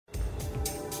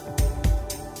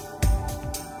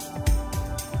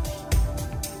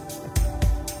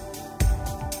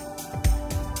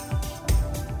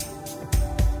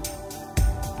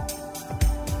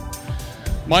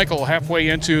Michael, halfway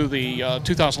into the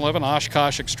 2011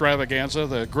 Oshkosh Extravaganza,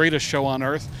 the greatest show on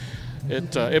earth,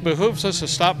 it behooves us to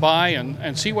stop by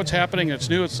and see what's happening. It's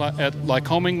new. It's at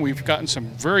Lycoming. We've gotten some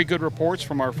very good reports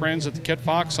from our friends at the Kit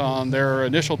Fox on their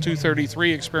initial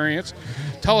 233 experience.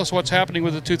 Tell us what's happening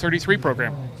with the 233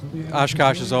 program.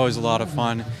 Oshkosh is always a lot of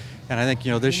fun. And I think,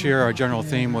 this year our general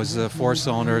theme was the 4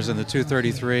 cylinders and the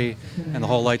 233 and the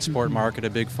whole light sport market, a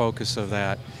big focus of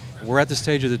that. We're at the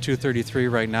stage of the 233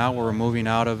 right now where we're moving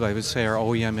out of, I would say, our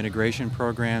OEM integration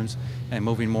programs and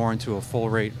moving more into a full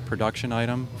rate production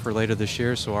item for later this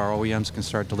year so our OEMs can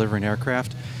start delivering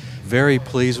aircraft. Very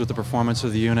pleased with the performance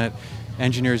of the unit.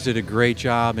 Engineers did a great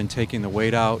job in taking the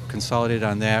weight out, consolidated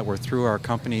on that. We're through our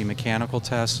company mechanical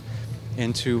tests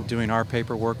into doing our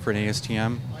paperwork for an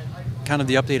ASTM. Kind of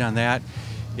the update on that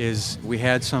is we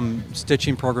had some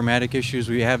stitching programmatic issues.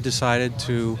 We have decided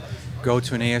to go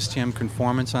to an ASTM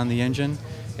conformance on the engine.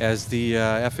 As the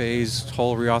FAA's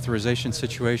whole reauthorization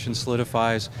situation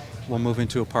solidifies, we'll move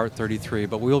into a Part 33.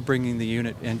 But we'll bring the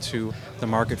unit into the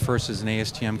market first as an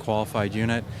ASTM qualified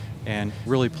unit, and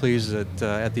really pleased at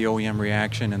the OEM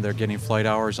reaction, and they're getting flight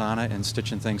hours on it and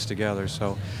stitching things together.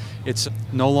 So it's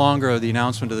no longer the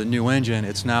announcement of the new engine,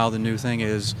 it's now the new thing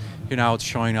is, it's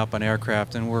showing up on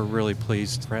aircraft, and we're really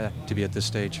pleased to be at this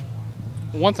stage.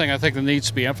 One thing I think that needs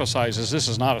to be emphasized is this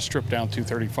is not a stripped down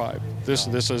 235. This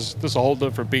is a whole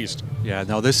different beast. Yeah,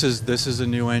 no, this is a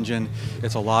new engine.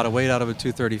 It's a lot of weight out of a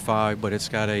 235, but it's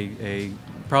got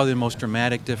probably the most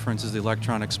dramatic difference is the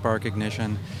electronic spark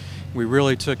ignition. We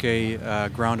really took a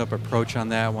ground-up approach on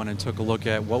that one and took a look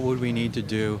at what would we need to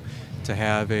do to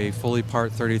have a fully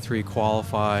Part 33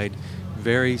 qualified,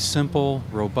 very simple,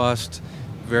 robust,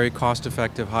 very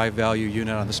cost-effective, high-value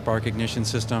unit on the spark ignition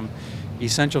system.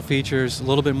 Essential features, a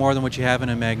little bit more than what you have in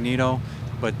a Magneto,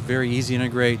 but very easy to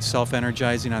integrate,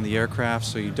 self-energizing on the aircraft,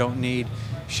 so you don't need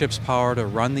ship's power to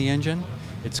run the engine.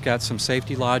 It's got some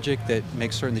safety logic that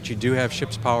makes certain that you do have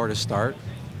ship's power to start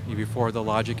before the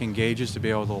logic engages to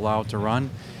be able to allow it to run.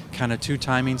 Kind of 2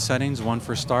 timing settings, one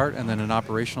for start and then an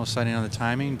operational setting on the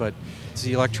timing, but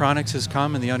the electronics has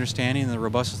come and the understanding and the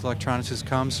robust electronics has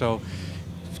come, so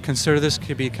consider this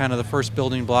could be kind of the first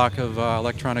building block of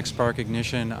electronic spark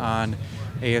ignition on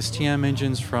ASTM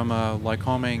engines from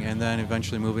Lycoming, and then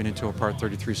eventually moving into a Part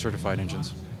 33 certified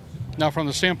engines. Now, from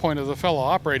the standpoint of the fellow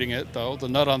operating it, though, the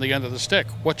nut on the end of the stick,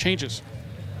 what changes?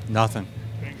 Nothing.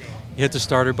 You hit the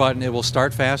starter button, it will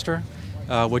start faster.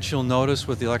 What you'll notice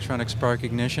with the electronic spark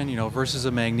ignition, versus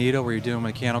a Magneto where you're doing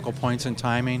mechanical points and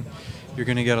timing, you're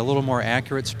going to get a little more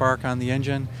accurate spark on the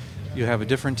engine. You have a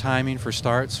different timing for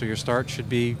start, so your start should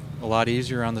be a lot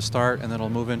easier on the start, and then it'll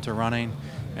move into running,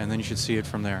 and then you should see it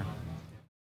from there.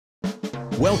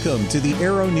 Welcome to the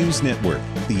Aero-News Network,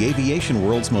 the aviation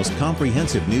world's most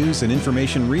comprehensive news and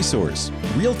information resource.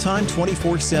 Real-time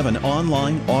 24/7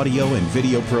 online audio and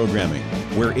video programming,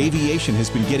 where aviation has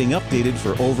been getting updated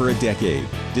for over a decade.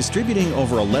 Distributing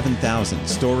over 11,000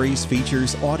 stories,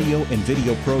 features, audio, and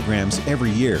video programs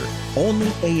every year.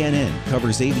 Only ANN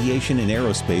covers aviation and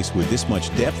aerospace with this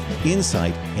much depth,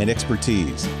 insight, and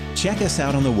expertise. Check us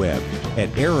out on the web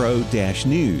at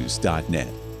aero-news.net.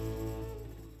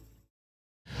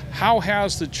 How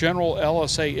has the general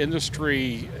LSA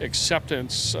industry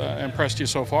acceptance impressed you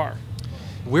so far?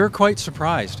 We're quite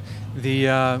surprised. We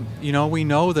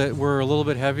know that we're a little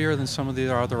bit heavier than some of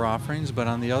the other offerings, but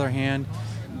on the other hand,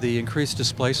 the increased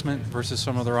displacement versus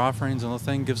some other offerings and the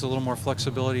thing gives a little more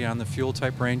flexibility on the fuel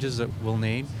type ranges that we'll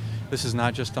need. This is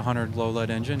not just a 100 low lead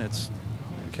engine, it's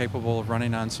capable of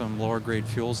running on some lower grade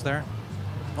fuels there.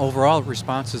 Overall,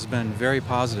 response has been very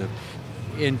positive.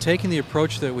 In taking the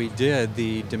approach that we did,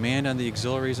 the demand on the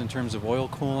auxiliaries in terms of oil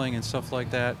cooling and stuff like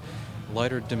that,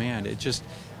 lighter demand. It just,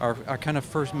 our kind of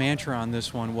first mantra on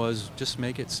this one was just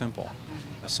make it simple.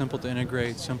 Simple to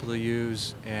integrate, simple to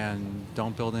use, and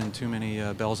don't build in too many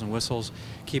bells and whistles.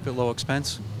 Keep it low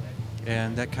expense,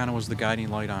 and that kind of was the guiding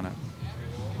light on it.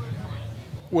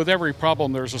 With every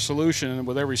problem there's a solution, and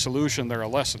with every solution there are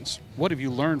lessons. What have you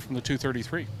learned from the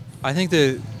 233? I think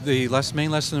the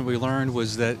main lesson that we learned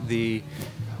was that the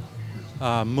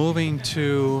moving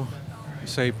to,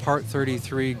 say, Part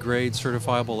 33 grade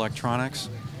certifiable electronics,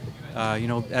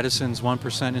 Edison's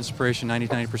 1% inspiration,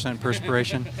 99%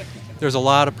 perspiration. There's a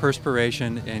lot of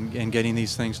perspiration in getting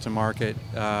these things to market.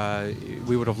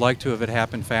 We would have liked to have it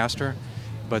happened faster,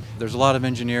 but there's a lot of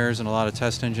engineers and a lot of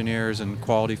test engineers and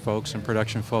quality folks and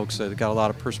production folks that got a lot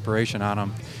of perspiration on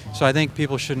them. So I think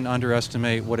people shouldn't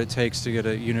underestimate what it takes to get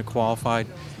a unit qualified.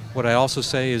 What I also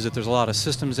say is that there's a lot of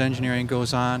systems engineering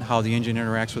goes on, how the engine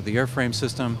interacts with the airframe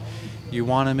system. You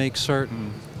want to make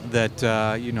certain that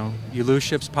you lose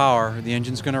ship's power, the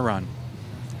engine's going to run.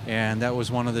 and that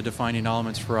was one of the defining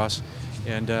elements for us,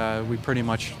 and we pretty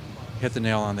much hit the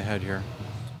nail on the head here.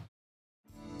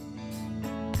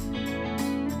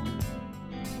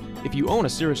 If you own a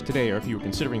Cirrus today, or if you are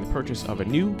considering the purchase of a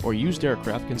new or used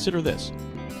aircraft, consider this.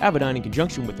 Avidyne, in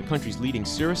conjunction with the country's leading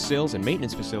Cirrus sales and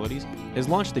maintenance facilities, has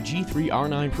launched the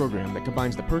G3R9 program that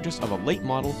combines the purchase of a late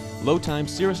model, low-time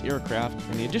Cirrus aircraft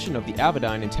and the addition of the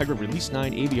Avidyne Integra Release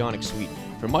 9 avionics suite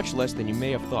for much less than you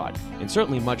may have thought, and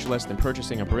certainly much less than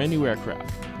purchasing a brand new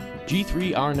aircraft.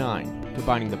 G3R9,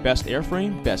 combining the best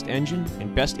airframe, best engine,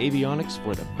 and best avionics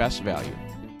for the best value.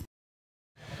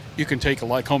 You can take a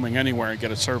Lycoming anywhere and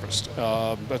get it serviced.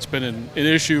 That's been an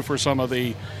issue for some of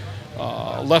the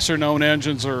lesser known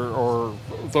engines or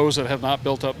those that have not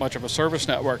built up much of a service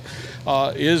network.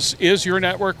 Is your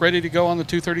network ready to go on the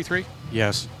 233?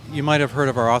 Yes. You might have heard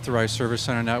of our authorized service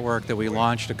center network that we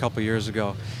launched a couple years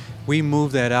ago. We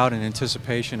moved that out in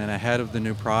anticipation and ahead of the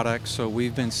new product, so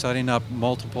we've been setting up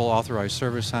multiple authorized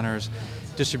service centers.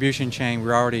 Distribution chain,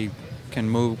 we already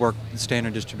can work the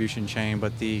standard distribution chain,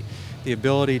 but the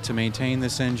ability to maintain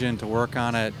this engine, to work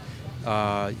on it,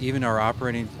 even our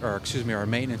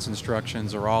maintenance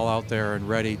instructions are all out there and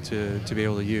ready to be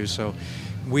able to use. So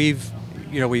we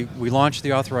launched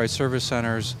the authorized service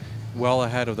centers well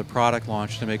ahead of the product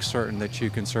launch to make certain that you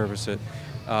can service it.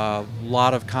 A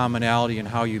lot of commonality in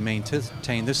how you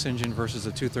maintain this engine versus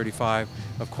the 235.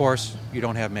 Of course, you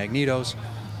don't have magnetos,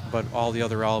 but all the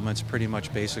other elements pretty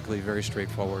much basically very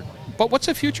straightforward. But what's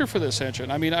the future for this engine?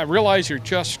 I mean, I realize you're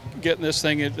just getting this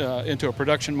thing into a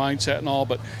production mindset and all,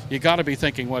 but you got to be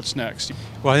thinking what's next.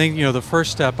 Well, I think the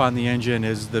first step on the engine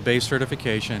is the base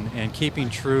certification and keeping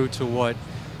true to what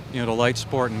the light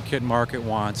sport and kit market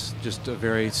wants, just a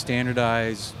very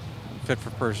standardized,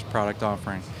 fit-for-purpose product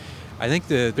offering. I think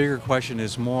the bigger question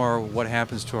is more what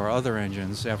happens to our other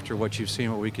engines after what you've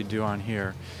seen what we could do on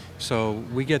here. So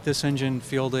we get this engine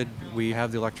fielded, we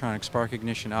have the electronic spark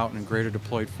ignition out in greater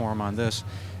deployed form on this,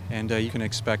 and you can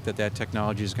expect that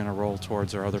technology is going to roll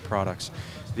towards our other products.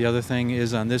 The other thing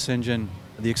is on this engine,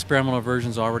 the experimental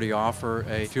versions already offer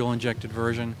a fuel-injected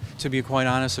version. To be quite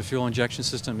honest, the fuel injection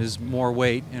system is more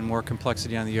weight and more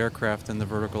complexity on the aircraft than the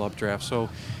vertical updraft. So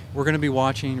we're going to be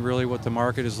watching really what the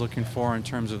market is looking for in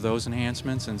terms of those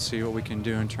enhancements and see what we can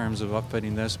do in terms of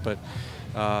upfitting this. But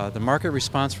the market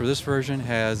response for this version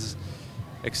has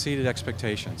exceeded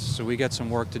expectations. So we got some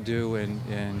work to do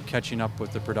in catching up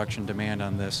with the production demand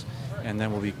on this, and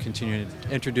then we'll be continuing to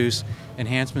introduce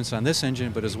enhancements on this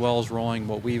engine, but as well as rolling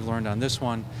what we've learned on this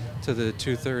one to the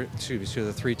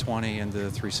 320 and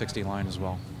the 360 line as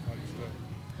well.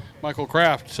 Michael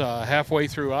Kraft, halfway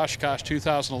through Oshkosh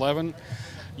 2011.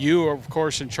 You are, of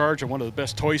course, in charge of one of the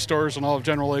best toy stores in all of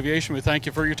general aviation. We thank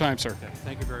you for your time, sir.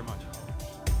 Thank you very much.